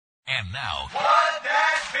And now, What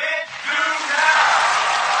that bitch do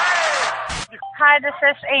now? Hi, this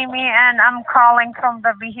is Amy, and I'm calling from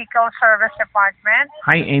the Vehicle Service Department.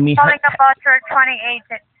 Hi, Amy. Calling about your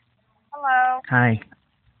 2018. Hello. Hi.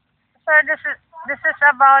 Sir, this is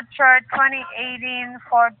about your 2018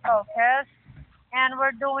 Ford Focus, and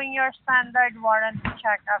we're doing your standard warranty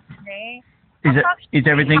checkup today. Is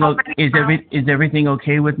everything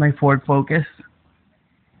okay with my Ford Focus?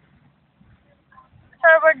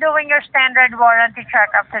 Sir, we're doing your standard warranty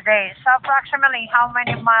checkup today. So approximately how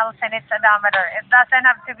many miles in its odometer? It doesn't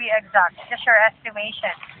have to be exact, just your estimation.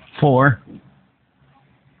 4.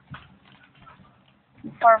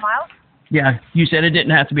 4 miles? Yeah, you said it didn't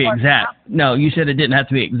have to be exact. No, you said it didn't have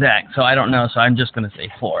to be exact, so I don't know, so I'm just going to say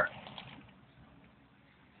 4.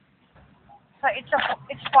 So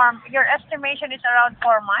it's 4. Your estimation is around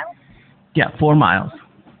 4 miles? Yeah, 4 miles.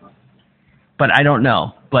 But I don't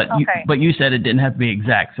know. But okay. you said it didn't have to be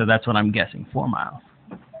exact, so that's what I'm guessing, 4 miles.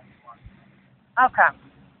 Okay.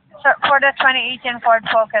 So for the 2018 Ford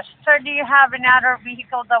Focus, sir, do you have another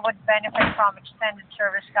vehicle that would benefit from extended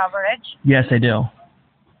service coverage? Yes, I do.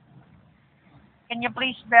 Can you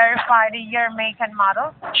please verify the year, make, and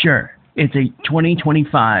model? Sure. It's a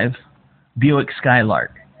 2025 Buick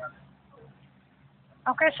Skylark.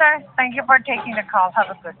 Okay, sir. Thank you for taking the call. Have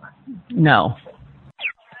a good one. No.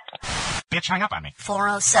 bitch, hang up on me.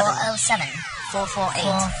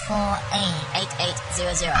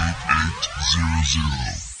 407-448-8800.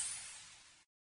 8800.